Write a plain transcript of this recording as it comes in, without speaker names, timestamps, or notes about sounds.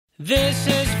This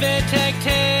is Vittek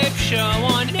Tape Show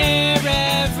on air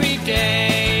every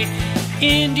day.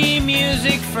 Indie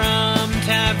music from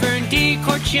Tavern di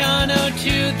Corciano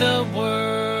to the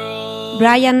world.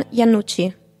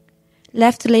 Iannucci,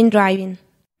 Left Lane Drivin.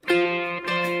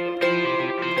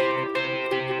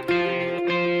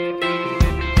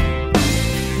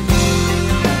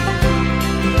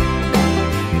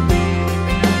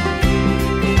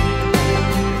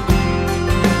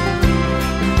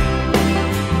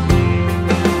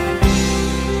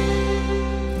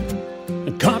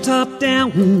 Car top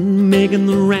down, making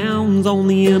the rounds on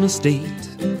the interstate.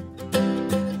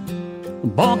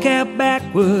 Ball cap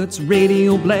backwards,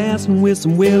 radio blasting with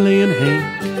some Willie and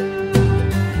Hank.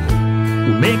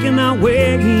 We're making our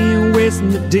way,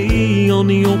 wasting the day on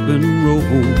the open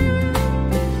road.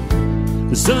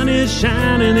 The sun is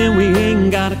shining and we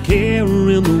ain't got a care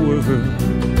in the world.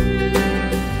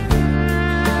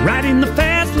 Riding the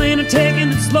fast lane and taking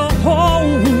it slow.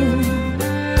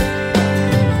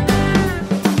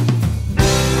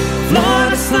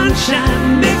 Florida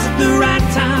sunshine makes it the right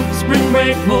time for spring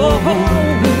break mode.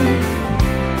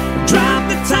 Drop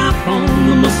the top on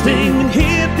the Mustang and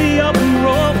hit the open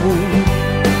road.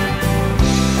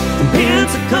 From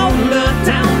Pensacola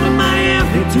down to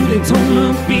Miami to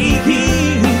Daytona Beach.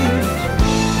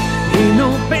 Ain't no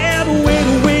better way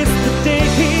to waste the day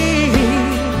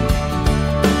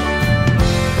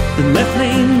than left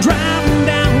lane driving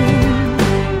down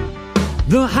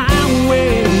the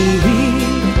highway.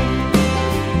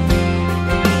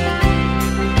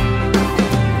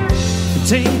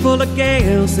 Tank full of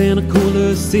gas and a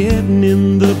cooler sitting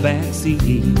in the back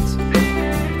seat.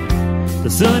 The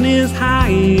sun is high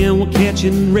and we're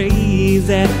catching rays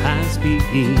at high speed.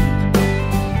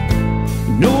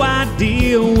 No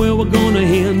idea where we're gonna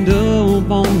end up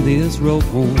on this road.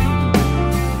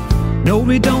 No,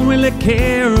 we don't really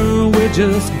care, we're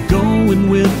just going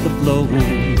with the flow.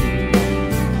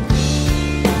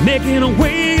 Making our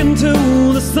way into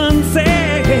the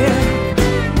sunset.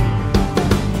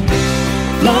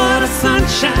 Florida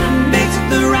sunshine makes it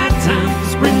the right time for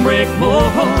spring break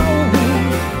mode.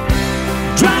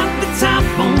 Drop the top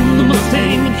on the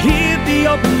Mustang and hit the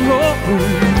open road.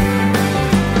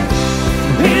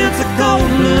 From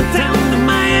Pensacola down to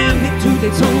Miami to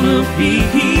Daytona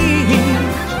Beach.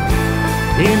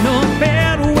 Ain't no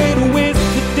better way to waste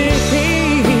the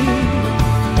day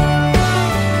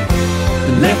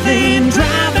than left lane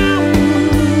driving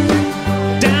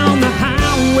down the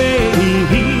highway.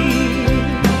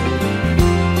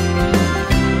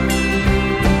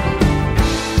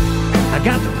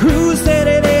 Got the cruise set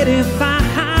at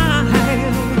 85.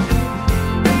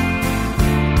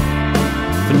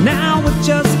 For now we're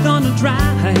just gonna drive.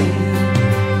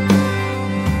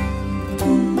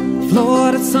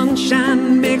 Florida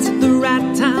sunshine makes it the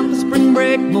right time for spring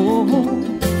break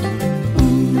mode.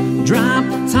 Drop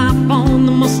the top on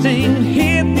the Mustang and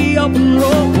hit the open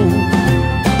road.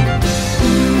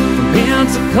 From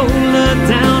Pensacola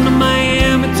down to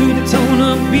Miami to Daytona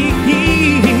Beach.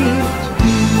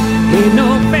 Ain't no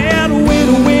better way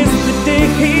to waste the day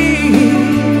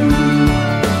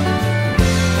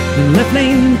than left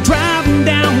lane driving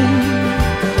down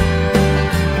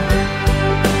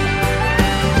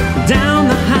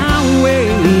the highway.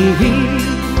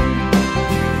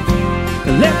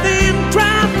 Left lane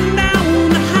driving down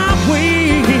the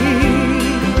highway.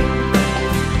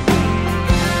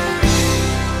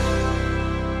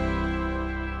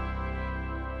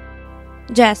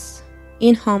 Jess,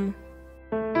 In Home.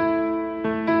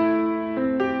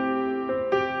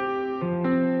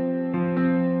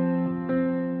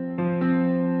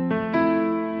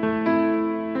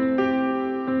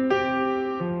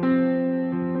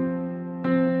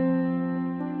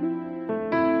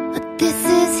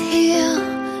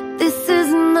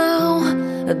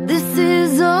 This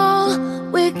is all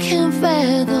we can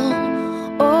fathom,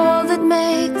 all that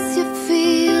makes you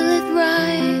feel it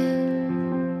right.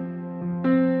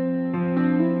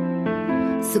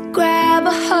 So grab a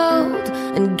hold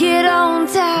and get on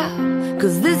top,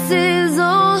 'cause this is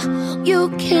all you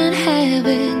can have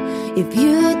it if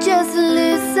you just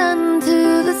listen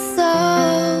to the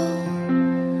soul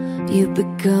you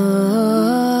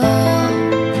become.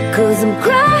 'Cause I'm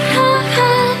crying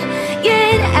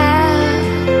out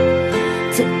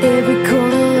to every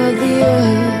corner of the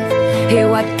earth. Hey,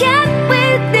 why can't we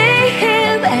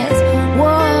live as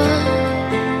one?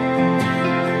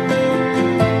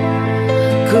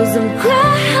 'Cause I'm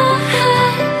crying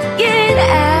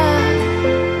out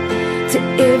to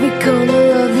every corner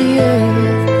of the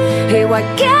earth. Hey, why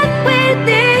can't we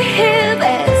live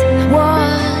as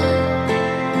one?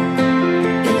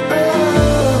 And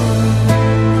oh,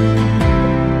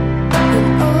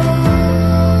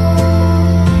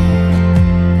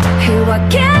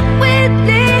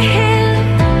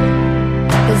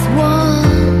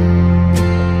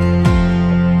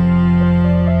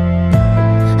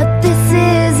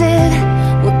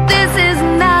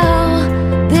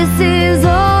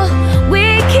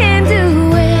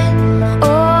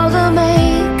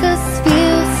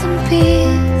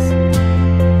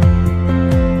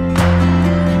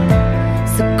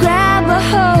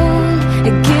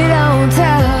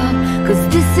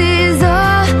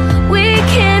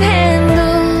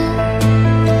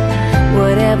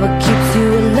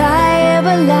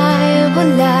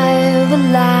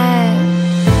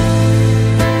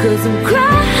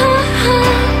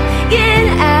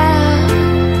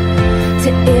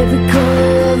 every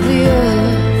corner of the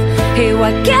earth. Hey,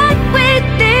 why can't we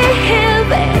live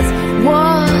as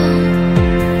one?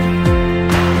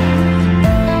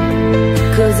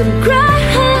 'Cause I'm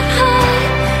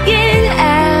crying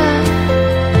out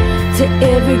to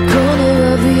every corner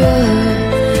of the earth.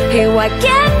 Hey, why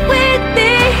can't we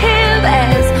live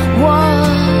as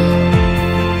one?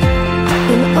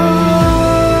 And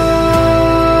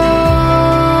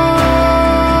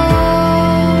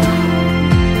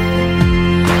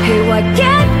hey, why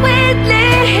can't we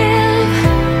live?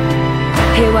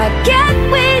 Hey, why can't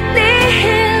we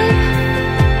live?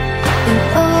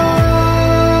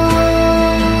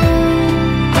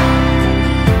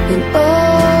 And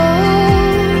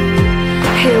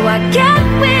hey, why can't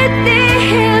we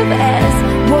live as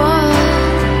one?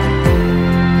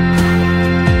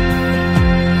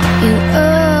 And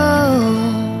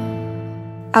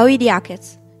Auidi Aquez,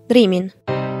 Dreamin.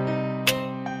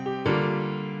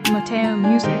 Mateo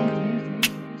Music.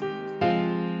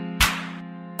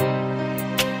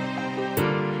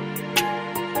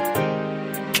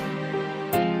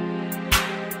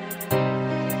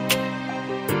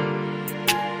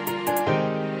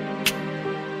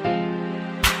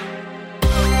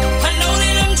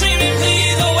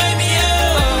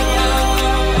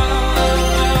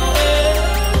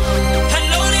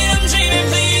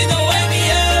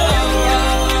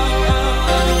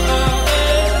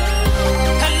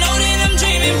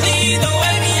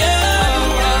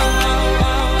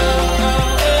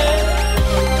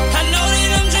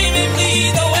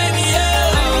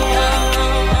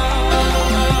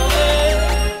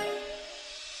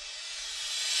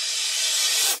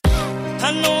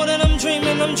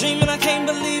 I'm dreaming, I can't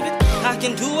believe it. I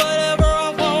can do whatever I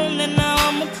want and now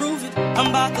I'ma prove it. I'm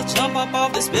about to jump up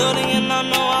off this building and I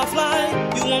know I'll fly.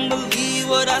 You won't believe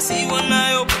what I see when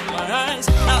I open my eyes.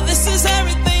 Now this is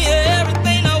everything,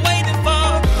 everything I waited for.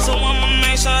 So I'ma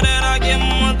make sure that I give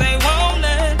them what they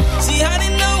wanted. See how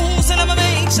they know, so I'ma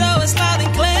make sure it's loud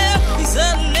and clear. These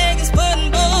other niggas putting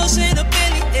bullshit up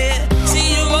in the air. See,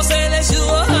 you gon' say that you a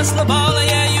hustler, baller,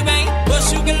 yeah you ain't, but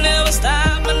you can never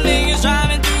stop my niggas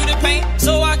driving through the paint.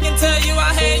 So I can tell you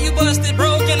I had you busted,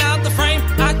 broken out the frame.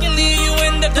 I can leave you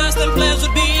in the dust and flames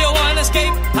would be your one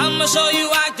escape. I'ma show you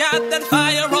I got that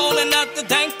fire rolling up the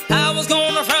tank. I was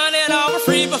gonna run it all for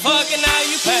free, but fucking now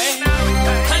you pay.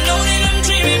 I know that I'm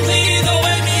dreaming, please don't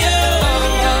wake me up.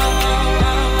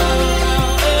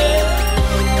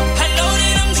 I know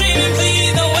that I'm dreaming,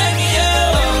 please don't wake me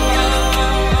up.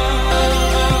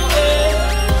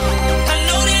 I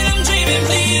know that I'm dreaming,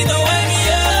 please don't wake me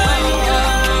up.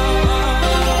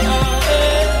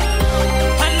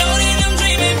 I know that I'm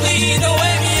dreaming, please don't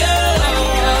wake me up.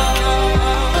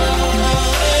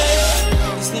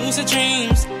 These lucid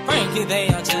dreams, frankly they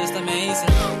are just amazing.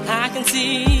 I can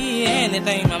see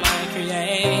anything my mind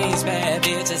creates. Bad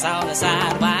bitches all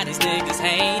aside, why these niggas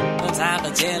hate? No time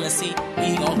for jealousy,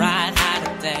 we gon' ride high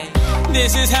today.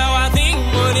 This is how I think,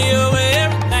 money over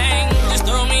everything. Just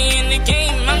throw me in the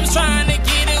game, I'm just trying to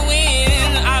get a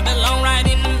win. I belong right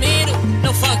in the middle,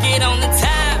 no fuck it on the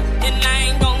top, and I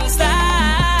ain't gonna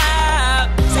stop.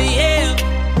 Say yeah,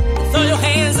 throw your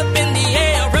hands up in the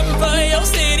air, reppin' for your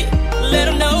city, let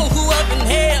them know who up in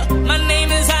here. My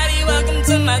name is Auidi, welcome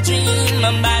to my dream.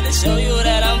 I'm about to show you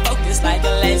that I'm focused like a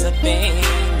laser beam,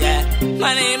 yeah.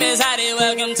 My name is Auidi,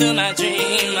 welcome to my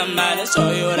dream. I'm about to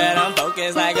show you that I'm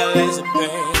focused like a laser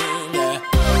beam, yeah.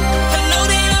 I know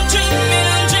that I'm dreaming,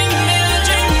 I'm dreaming, I'm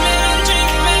dreaming, I'm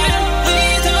dreaming.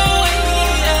 Please don't wake me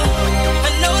up. I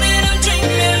know that I'm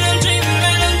dreaming, I'm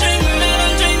dreaming, I'm dreaming,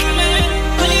 I'm dreaming.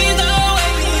 Please don't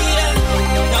wake me up.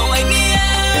 Don't wake me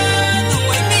up, don't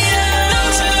wake me up.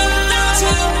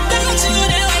 Don't you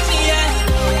dare wake me up.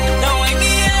 Don't wake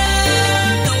me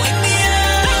up, don't wake me up.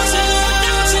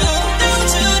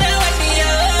 Don't you dare wake me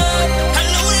up. I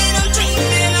know that I'm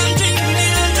dreaming, I'm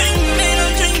dreaming, I'm dreaming,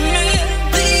 I'm dreaming.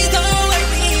 Please don't wake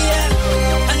me up.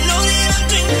 I know that I'm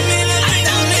dreaming, I'm dreaming, I'm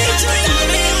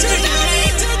dreaming, I'm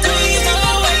dreaming. Please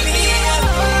don't wake me up.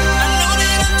 I know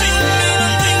that I'm dreaming,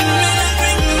 I'm dreaming, I'm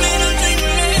dreaming, I'm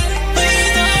dreaming. Please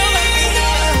don't wake me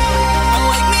up. Don't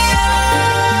wake me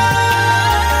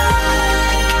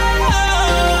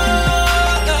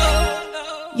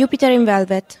up. Jupiter in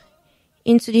Velvet,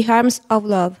 Into the Arms of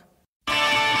Love.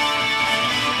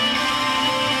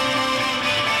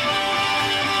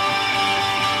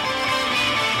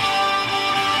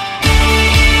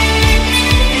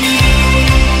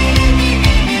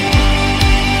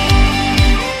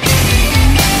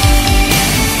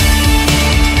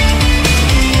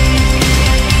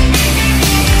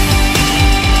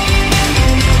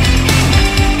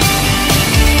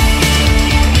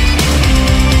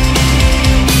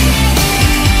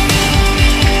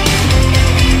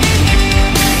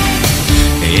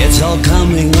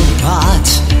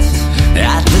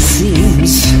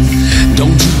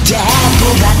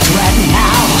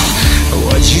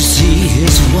 see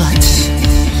is what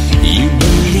you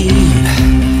believe.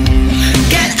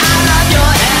 Get out of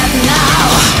your head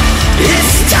now.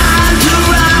 It's time to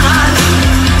run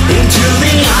into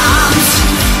the arms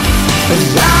of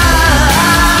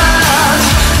love.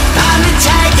 Time to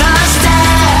take a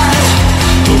stand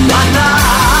for what the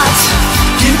heart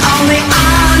can only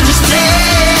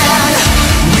understand.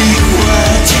 We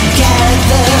were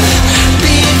together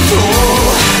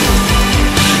before.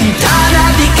 Time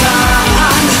had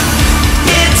begun.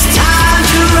 It's time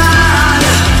to run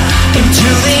into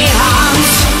the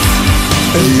arms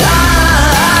of love.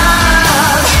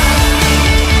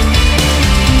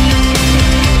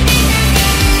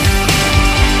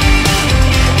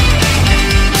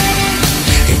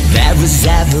 If there was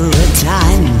ever a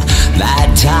time, that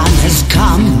time has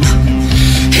come.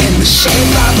 In the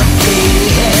shape of a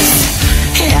beast,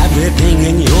 everything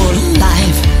in your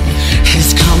life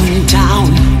is coming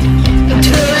down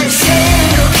to a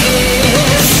single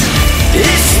kiss.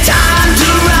 It's time to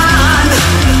run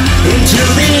into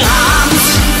the arms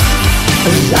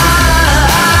of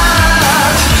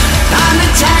love. Time to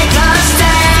take a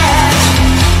stand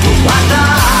for what the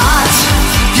heart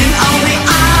can only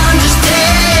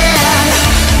understand.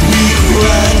 We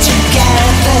were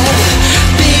together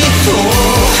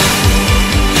before.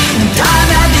 Time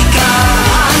had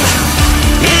begun.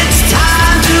 It's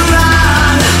time to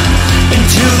run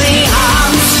into the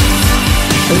arms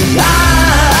of love.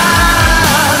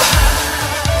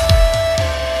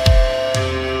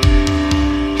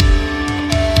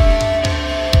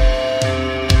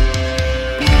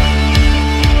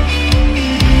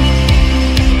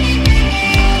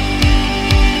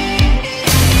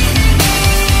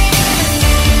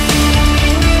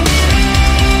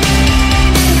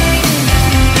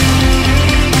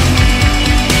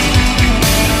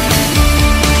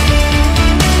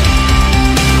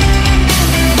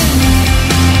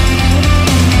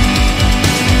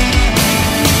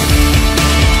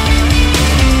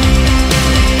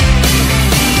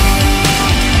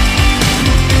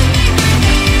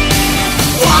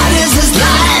 What is this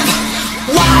life?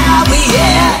 Why are we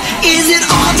here? Is it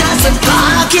all just a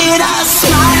bucket of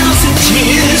smiles and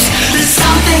tears? There's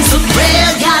something so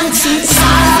brilliant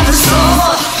inside of us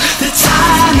all. The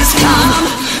time has come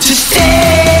to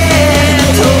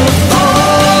stand or fall.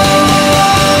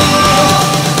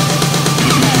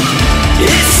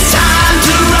 It's time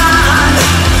to run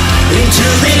into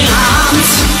the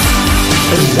arms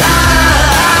of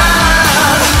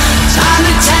love. Time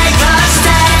to take a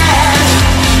stand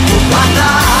for what the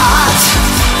heart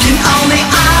can only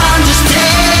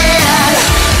understand.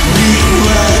 We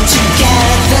were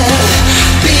together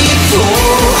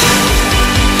before.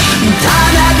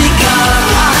 Time had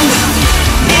begun.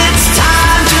 It's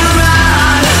time to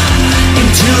run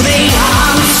into the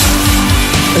arms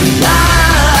of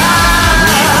love.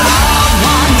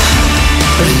 One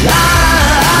of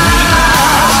love.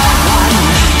 One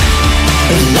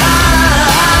of love.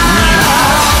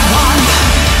 One.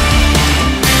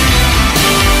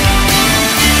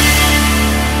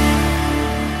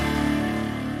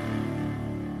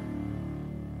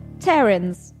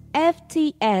 Terrence,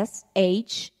 FTSHYL.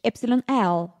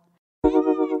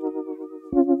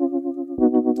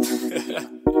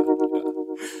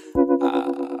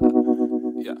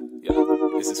 Yeah.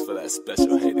 This is for that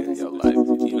special hater in your life.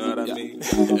 You know what I mean?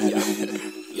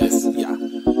 Yes.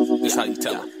 This how you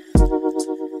tell them.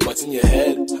 What's in your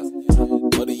head?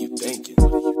 What are you thinking?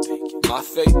 My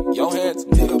fate, your hands,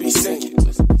 nigga be sinking.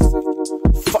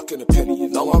 Fucking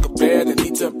opinion, no longer bear the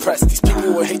need to impress. These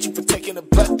people will hate you for taking a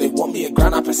breath. They want me in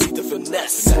grind, I proceed to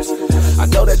finesse. I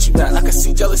know that you not, I can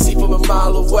see jealousy from a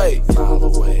mile away.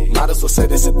 Might as well say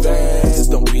this advance,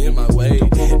 don't be in my way.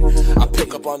 I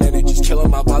pick up on energies, killing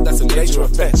my vibe, that's a major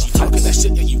offense. You talking that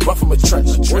shit, yeah, you run from a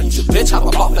trench. Where you should bitch, hop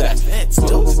off of that fence,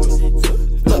 dude.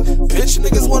 Look, bitch,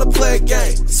 niggas wanna play a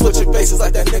game. Switching faces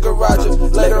like that nigga Roger.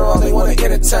 Later on, they wanna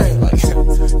entertain. Like,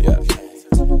 yeah.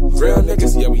 Real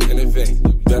niggas, yeah, we innovate.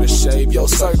 Better shave your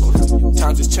circle.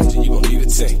 Times is changing, you gon' need a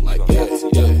team. Like, yeah.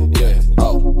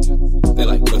 Oh, they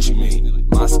like, what you mean?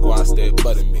 My squad stay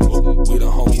butting me. We the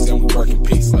homies and we work in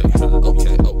peace. Like,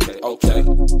 okay.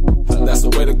 That's the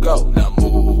way to go. Now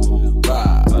move,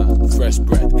 vibe, fresh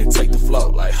breath, and take the flow.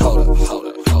 Like, hold up.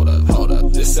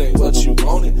 This ain't what you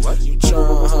wanted. You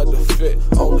trying hard to fit.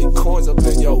 Only coins up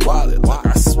in your wallet. Like,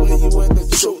 I swear you in the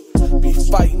truth. Be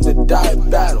fighting the die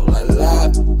battle. Like,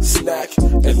 laugh, snack,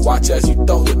 and watch as you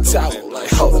throw the towel. Like,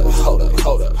 hold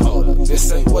up.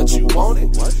 This ain't what you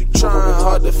wanted. You trying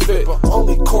hard to fit, but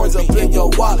only coins up in your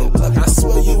wallet. Like, I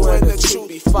swear you in the truth.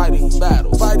 Be fighting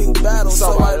battle.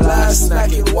 So I laugh,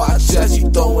 snack, and watch as you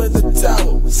throw in the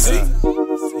towel. See,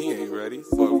 he ain't ready.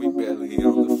 Boy, we barely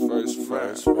on the first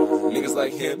round. Niggas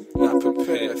like him, not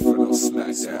prepared for no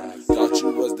smackdown. Thought you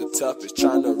was the toughest,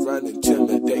 trying to run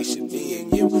intimidation. Me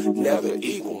and you never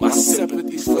equal. My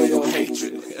sympathies for your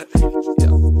hatred.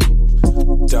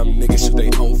 Dumb niggas shoot they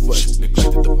own foot.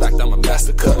 Neglected the fact I'm a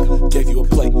master cook. Gave you a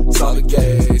plate, solid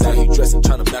gaze. Now you dressing,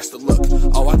 trying to match the look.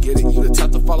 Oh, I get it, you the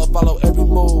type to follow every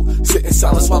move. Sit in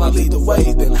silence while I lead the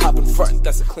way. Then hop in front,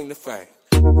 that's a clean to fame.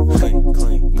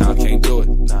 Clean. Nah, I can't do it.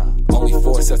 Nah, only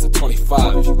 4 sets of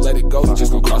 25. If you let it go, you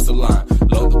just gon' cross the line.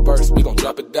 Load the burst, we gon'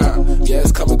 drop it down. Yeah,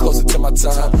 it's coming closer to my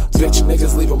time. Bitch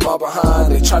niggas leave them all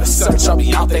behind. They try to search on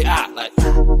me out they eye like.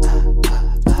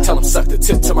 Tell them suck the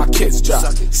tip till my kids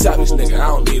drop. Savage nigga, I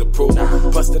don't need a proof.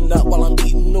 Bustin' up while I'm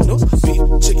eating noodles. Beef,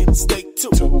 chicken, steak too.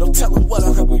 No telling what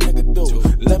a hungry nigga do.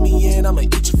 Let me in, I'ma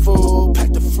eat your food.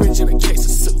 Pack the fridge in a case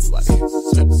of suits like.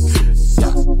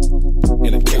 Yeah.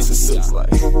 In a case of suits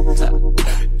like.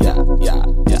 Yeah.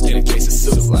 In a case of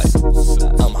suits like.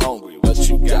 I'm hungry, what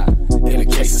you got? In a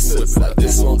case of suits like.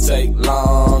 This won't take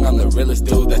long. I'm the realest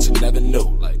dude that you never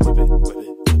knew. Like whip it, whip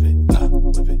it, whip it,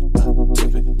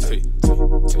 whip it,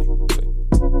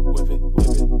 whip it,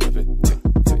 whip it.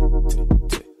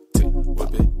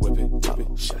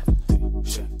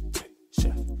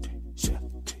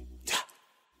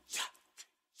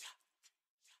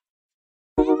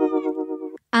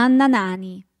 Anna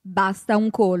Nani, basta un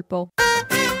colpo.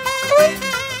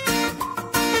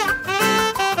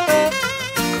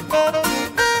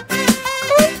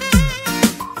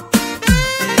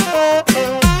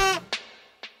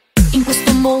 In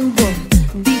questo mondo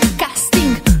di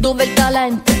casting dove il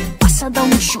talento passa da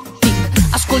un shooting,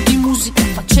 ascolti musica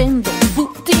facendo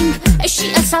footing, esci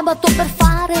al sabato per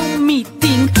fare un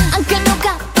meeting. Anche il mio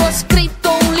gatto ha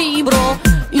scritto un libro,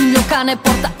 il mio cane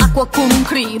porta acqua con un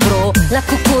cribro. La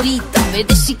coccorita,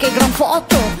 vedessi che gran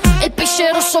foto, e il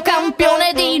pesce rosso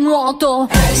campione di nuoto.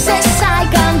 Se sai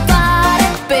cantare,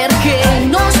 perché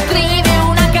non scrivi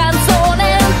una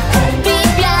canzone? Ti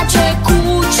piace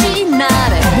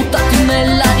cucinare, buttati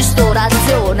nella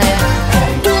ristorazione.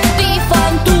 Tutti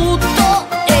fan tutto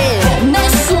e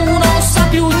nessuno sa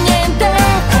più niente.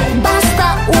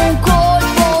 Basta un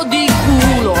colpo di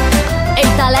culo e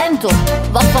il talento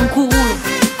vaffanculo.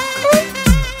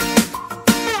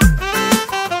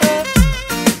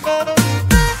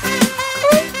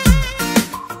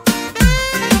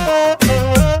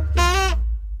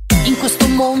 In questo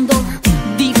mondo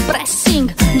di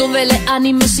pressing dove le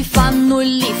anime si fanno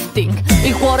il lifting,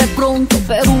 il cuore è pronto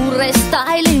per un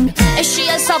restyling, esci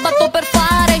al sabato per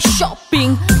fare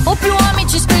shopping. Ho più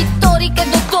amici scrittori che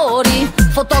dottori,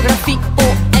 fotografi,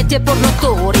 poeti e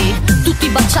pornatori, tutti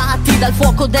baciati dal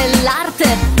fuoco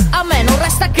dell'arte. A me non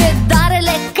resta che dare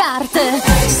le carte.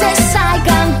 Se sai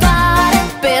cantare,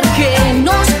 perché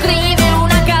non scrivi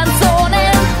una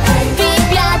canzone? Ti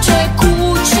piace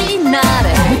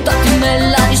cucinare, buttati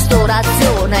nella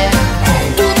ristorazione.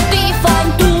 Tutti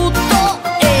fan tutto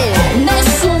e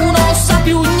nessuno sa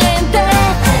più niente.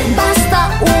 Basta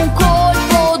un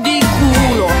colpo di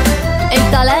culo e il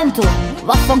talento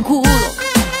vaffanculo.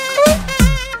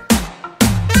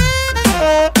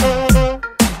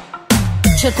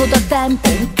 Cerco da tempo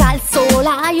un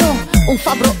calzolaio, un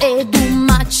fabbro ed un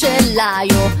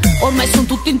macellaio. Ormai sono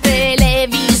tutti in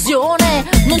televisione,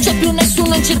 non c'è più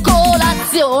nessuno in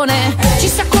circolazione. Ci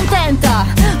si accontenta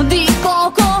di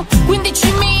poco,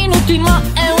 15 minuti ma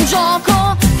è un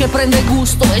gioco che prende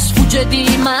gusto e sfugge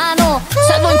di mano.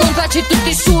 Servono incontrarci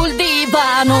tutti sul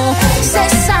divano. Se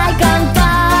sai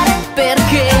cantare,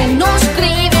 perché non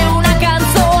scrivi una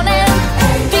canzone?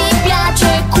 Ti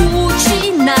piace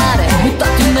cucinare,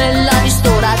 buttati nella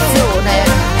ristorazione.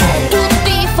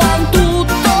 Tutti fan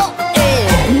tutto e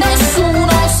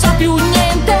nessuno sa più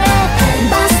niente.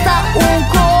 Basta un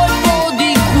colpo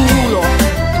di culo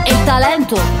e il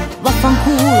talento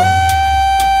vaffanculo.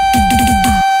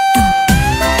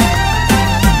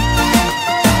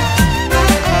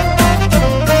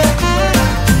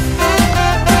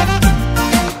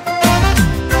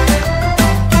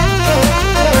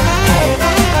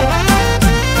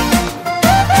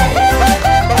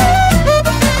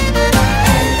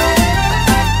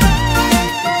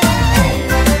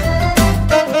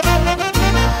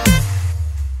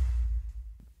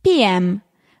 PM,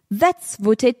 Thatz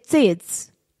Wut IT Iz.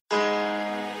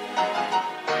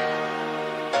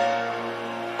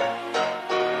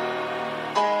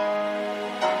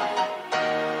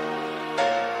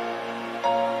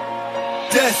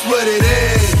 That's what it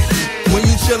is. When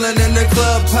you chillin' in the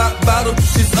club, pop bottle,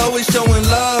 she's always showing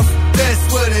love.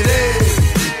 That's what it is.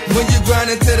 When you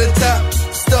grindin' to the top,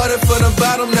 started from the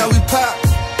bottom, now we pop.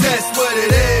 That's what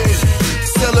it is.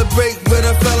 So Celebrate with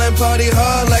a felon, party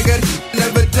hard like I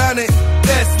never done it.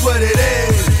 That's what it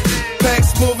is.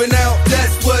 Packs moving out,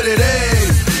 that's what it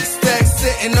is. Stacks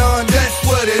sitting on, that's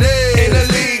what it is. In the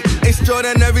league,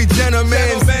 extraordinary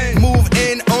gentlemen. Move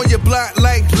in on your block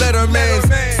like Letterman.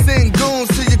 Send goons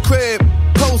to your crib,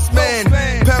 postman.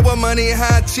 Power money,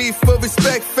 high chief for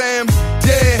respect, fam.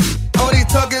 Yeah, only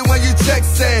talking when you check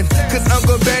send. Cause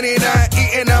Uncle Benny not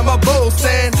eating out my bowl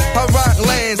stand. I rock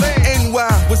lands,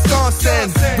 NY, Wisconsin.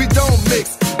 We don't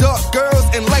mix dark girls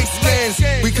and light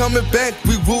skins. We coming back,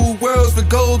 we rule worlds with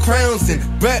gold crowns and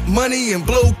rap money and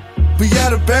blow. We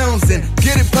out of bounds and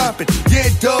get it poppin', yeah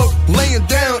dog, laying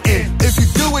down and if you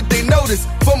do it they notice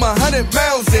from 100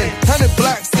 miles and 100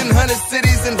 blocks and 100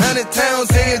 cities and 100 towns.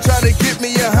 They ain't trying to get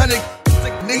me 100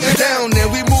 niggas down and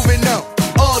we moving out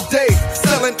all day,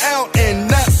 selling out and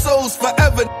not souls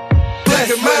forever. Black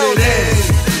and what it is.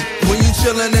 When you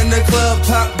chillin' in the club,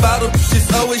 pop bottle,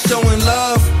 just always showing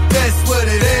love. That's what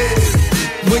it is.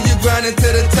 When you grindin' to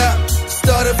the top,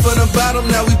 started from the bottom,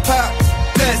 now we pop.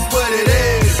 That's what it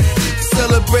is.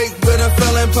 Celebrate with a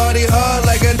felon, party hard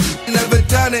like I never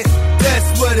done it.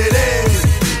 That's what it is.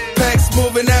 Packs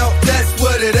moving out, that's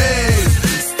what it is.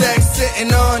 Stacks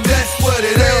sitting on, that's what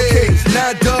it is.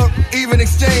 Nah, dog, even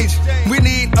exchange. We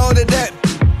need all of that,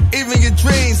 even your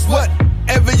dreams.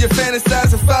 Whatever you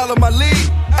fantasize and follow my lead.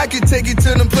 I can take you to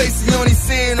them places you only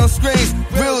seeing on screens.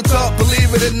 Real talk, believe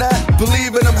it or not,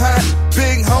 believe it, I'm hot.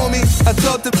 Big homie, I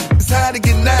taught them it's how to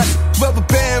get knocked. Rubber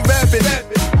band rapping.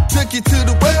 Took you to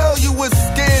the well, you was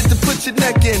scared to put your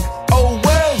neck in. Oh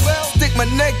well, stick my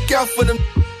neck out for them.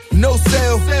 No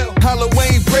sale,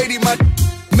 Halloween Brady, my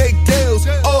make deals.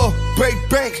 Oh, break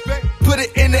bank, put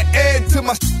it in the air till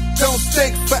my don't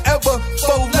stink forever.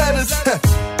 4 letters,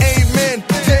 amen,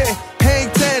 yeah, hang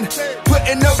 10.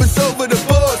 Putting numbers over the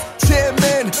board.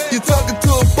 Chairman, you talking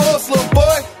to a boss, little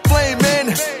boy.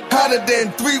 Flamin', hotter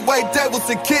than 3 white devils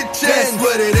in kitchen. That's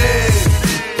what it is.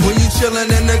 When you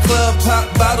chillin' in the club, pop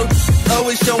bottle,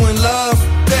 always showing love.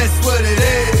 That's what it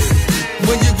is.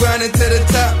 When you grindin' to the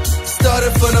top, started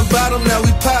from the bottom, now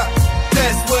we pop.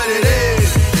 That's what it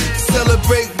is.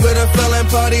 Celebrate with a felon,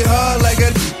 party hard like I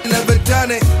never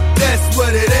done it. That's what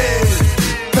it is.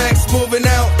 Packs moving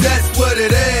out, that's what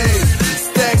it is.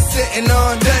 Stacks sitting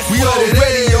on, that's we what it is. We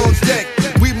already on deck,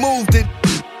 we moved it.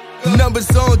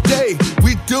 Numbers on day,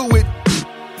 we do it.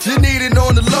 You need it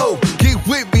on the low, get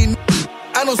with me.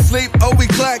 I don't sleep, all we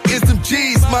clock is them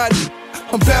G's, my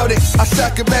I'm bout it, I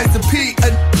shock a Master P.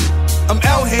 I'm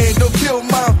out here, don't kill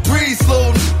my breeze,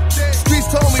 slow. Streets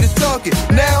told me to talk it,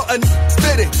 now I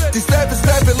spit it. These rappers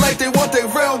rapping like they want their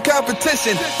real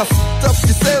competition. I f***ed up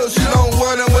your sales, you don't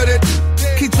want them with it.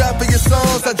 Keep dropping your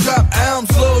songs, I drop albums,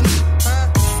 slow.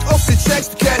 Off the checks,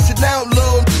 cash it out,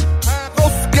 low.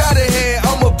 Off got it here,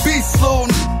 I'm a beast, slow.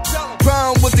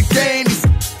 Problem with the game,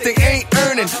 they ain't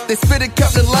earning. They spit a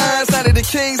couple of lines out of the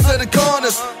kings of the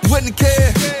corners. Wouldn't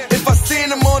care if I seen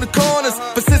them on the corners,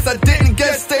 but since I didn't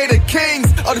guess, they the kings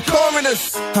of the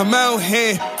coroners. I'm out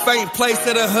here, fighting place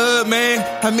of the hood, man.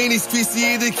 I mean these streets,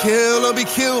 you either kill or be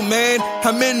killed, man.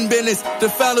 I'm in business to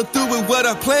follow through with what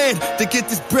I planned, to get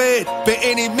this bread by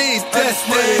any means. That's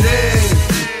what it is.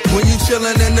 When you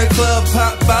chillin' in the club,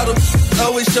 pop bottle,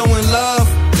 always showing love.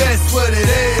 That's what it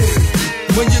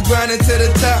is. When you grindin' to the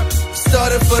top,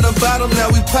 started from the bottom, now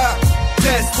we pop.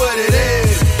 That's what it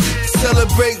is.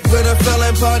 Celebrate with a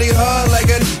felon, party hard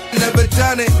like I never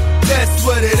done it. That's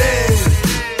what it is.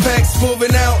 Packs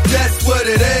moving out, that's what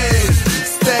it is.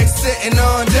 Stacks sitting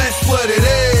on, that's what it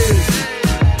is.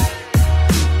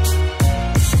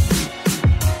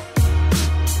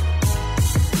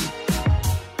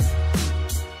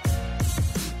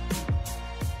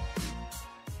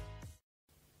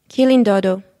 Killing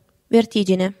Dodo,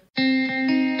 Vertigine.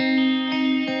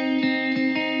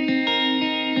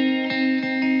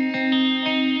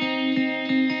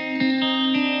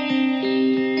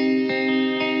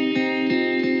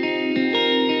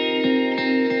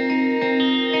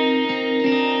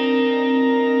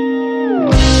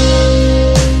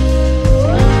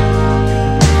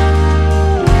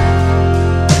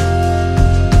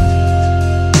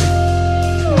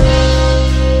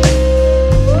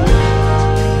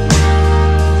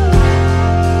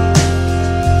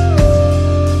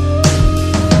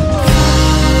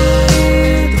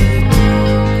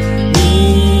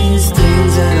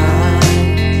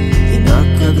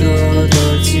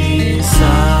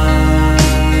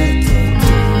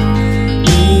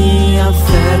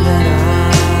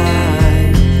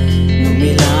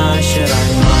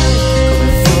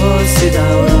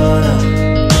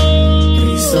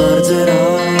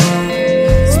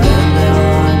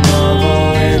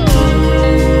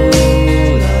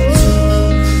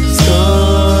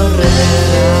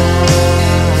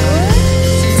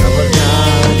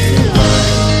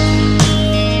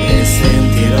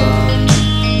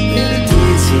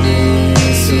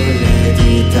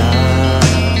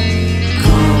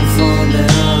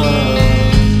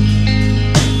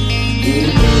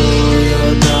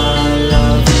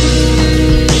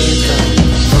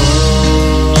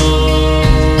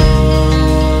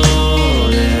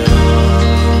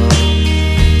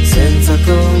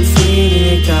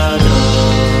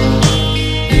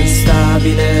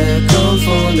 instabile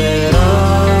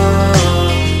confonderò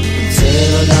il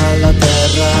cielo dalla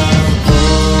terra.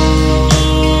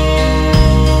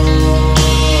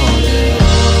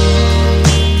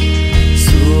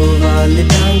 Valli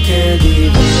bianche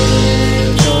di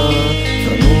vento,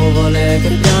 fra nuvole che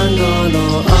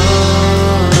piangono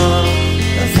oro,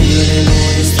 la fine in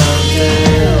un istante.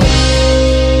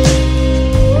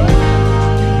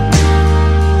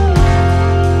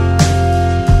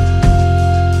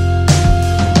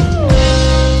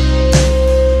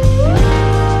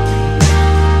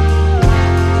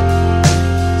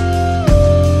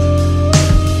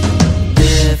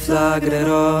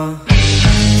 Deflagrerò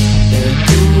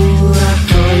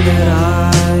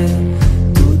raccoglierai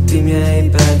tutti i miei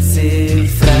pezzi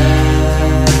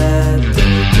freddi,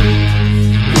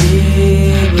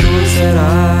 li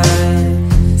brucerai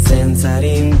senza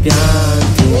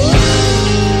rimpianti.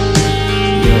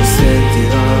 Io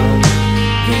sentirò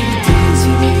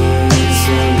vertigini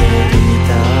sulle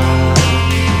dita,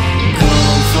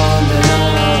 confonderò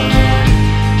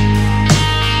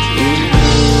il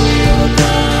buio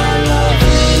dalla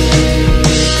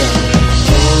vita.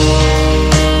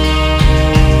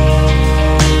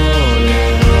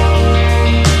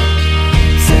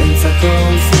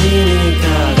 Confini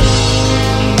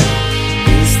cadrò,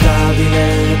 instabile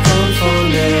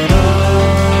confonderò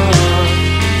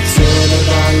il cielo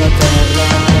dalla terra.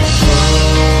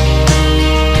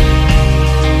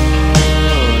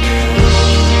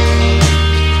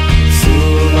 Su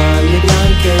valli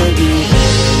bianche di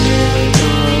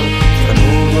vento, tra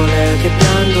nuvole che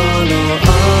piangono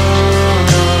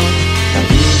oro, la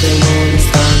vita in un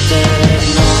istante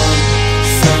non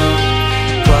so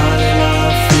quale la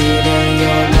fine,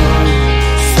 io non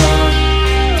so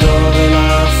dove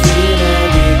la fine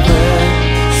di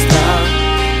questa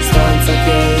stanza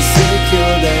che si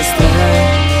chiude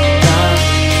stretta,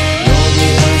 non mi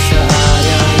lascia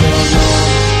aria, io non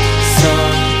so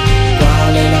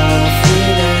quale la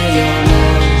fine, io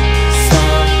non so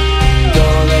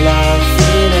dove la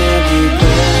fine di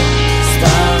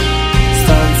questa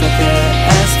stanza che è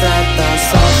stretta,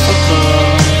 soffoco,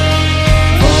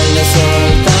 voglio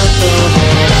soltanto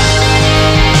volare.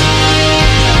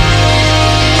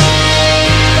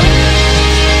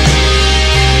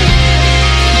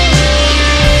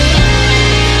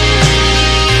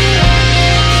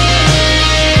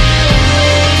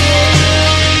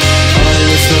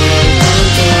 Voglio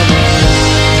soltanto volare.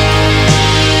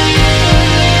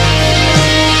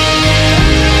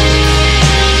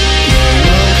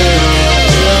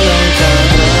 Io non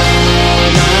cadrò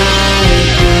mai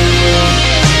più.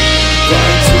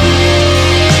 Quanto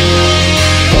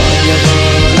voglio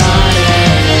volare.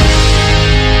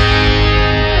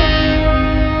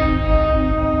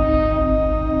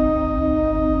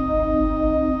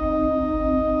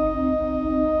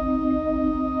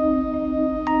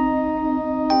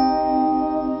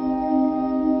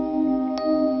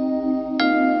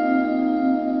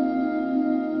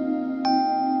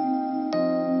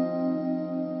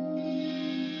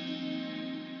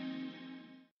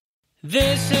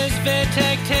 This is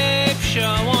Vittek Tape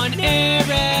Show on air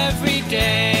every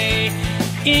day.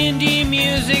 Indie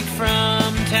music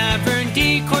from Tavern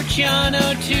di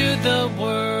Corciano to the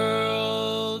world.